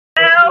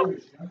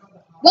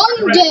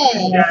One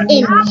day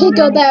in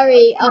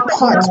Pickleberry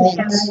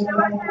Apartment.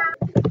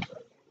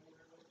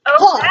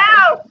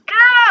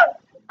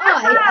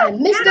 Hi, I am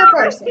Mr.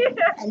 Person,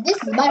 and this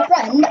is my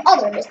friend,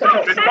 other Mr.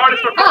 Person.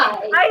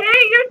 Hi. I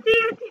hate your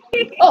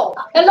TNT. Oh,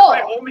 hello.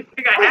 The only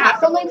thing We have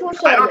something to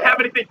show I don't you. have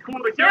anything cool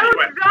to show you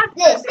with.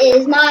 This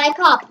is my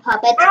cop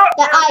puppet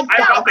that I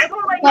got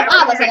when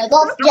I was an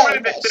adult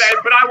jellyfish.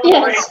 But I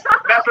won't worry.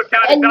 That's what Cat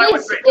And done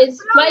this with me. is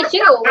my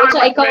shoe, which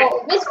I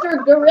call Mr.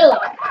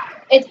 Gorilla.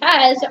 It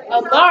has a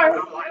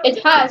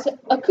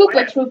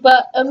Koopa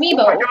Troopa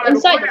amiibo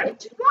inside of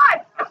it.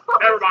 What?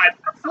 Never mind.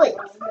 Sweet.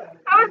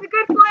 That was a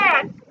good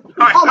plan.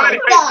 Alright, Oh my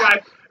thanks, God.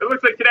 guys. It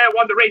looks like today I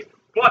won the race.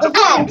 What the The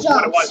ad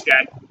what it was, jumps.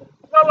 Jack.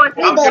 What was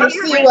We it? better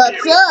see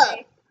what's up.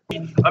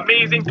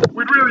 Amazing.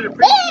 We really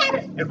appreciate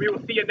it. And we will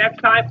see you next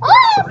time.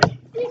 Oh!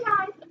 See you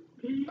guys.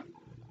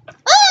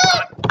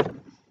 Ah!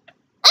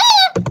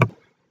 Ah!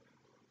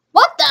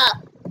 What the?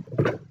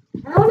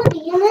 I want to be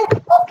in it.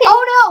 Okay.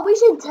 Oh no, we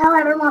should tell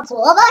everyone to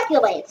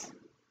evacuate.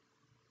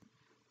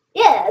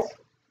 Yes.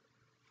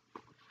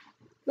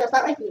 Let's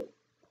start with you.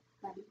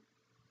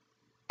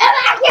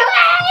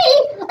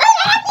 Evacuate!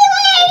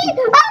 Evacuate! Evacuate!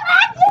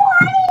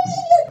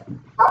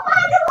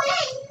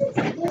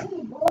 Evacuate! This is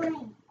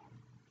boring.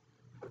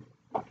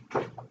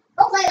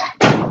 Don't say that.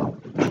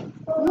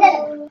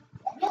 No.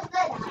 Just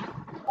say that.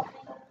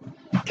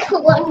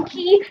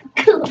 Clunky.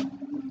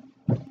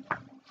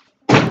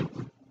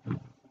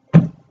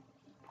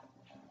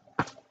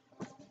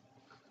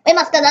 We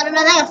must get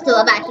everyone else to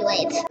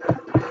evacuate.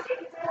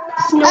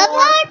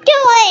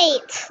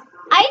 Evacuate!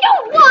 I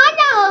don't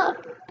wanna!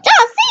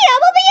 Josiah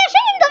will be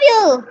ashamed of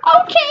you!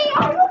 Okay,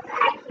 I'll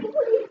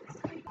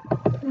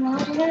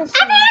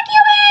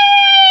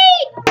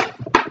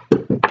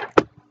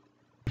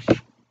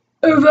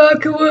evacuate!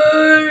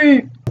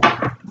 Evacuate!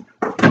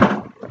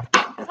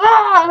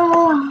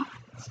 Ah.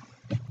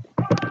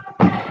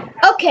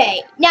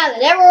 Okay, now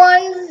that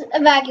everyone's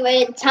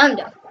evacuated, time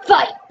to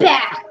fight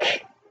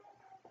back!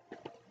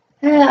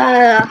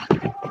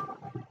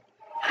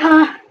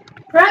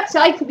 Perhaps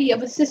I could be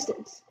of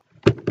assistance.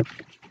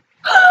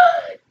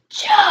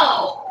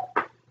 Joe!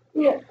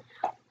 Yeah.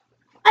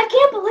 I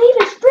can't believe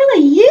it's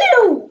really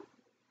you!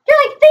 You're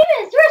like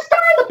famous! You're a star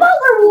in the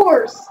Butler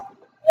Wars!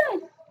 Yes.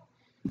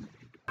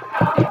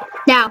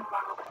 Now.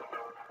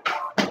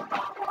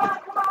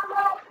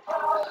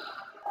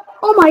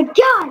 Oh my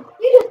god!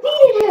 You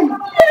defeated him!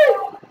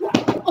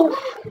 Oh. Oh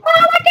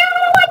my god!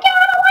 Oh my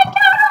god! Oh my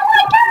god! Oh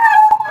my god!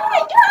 Oh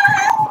my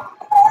god!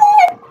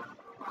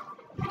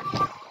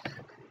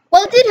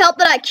 Well, it did help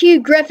that I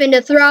cued Griffin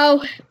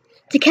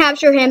to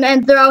capture him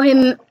and throw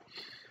him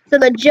so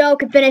that Joe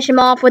could finish him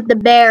off with the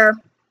bear.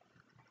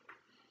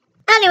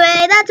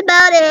 Anyway, that's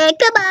about it.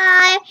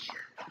 Goodbye.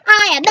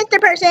 I am Mr.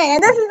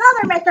 Person. This is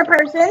other Mr.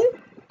 Person.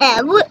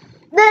 And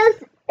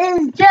this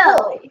is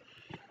Joe.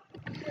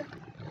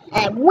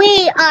 And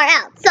we are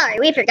out. Sorry,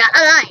 we forgot a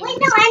line. Wait,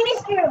 no, I'm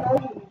Mr.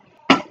 Emoji.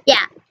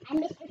 Yeah. I'm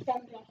Mr.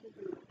 Sunglasses.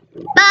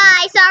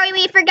 Bye. Sorry,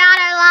 we forgot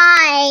our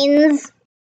line.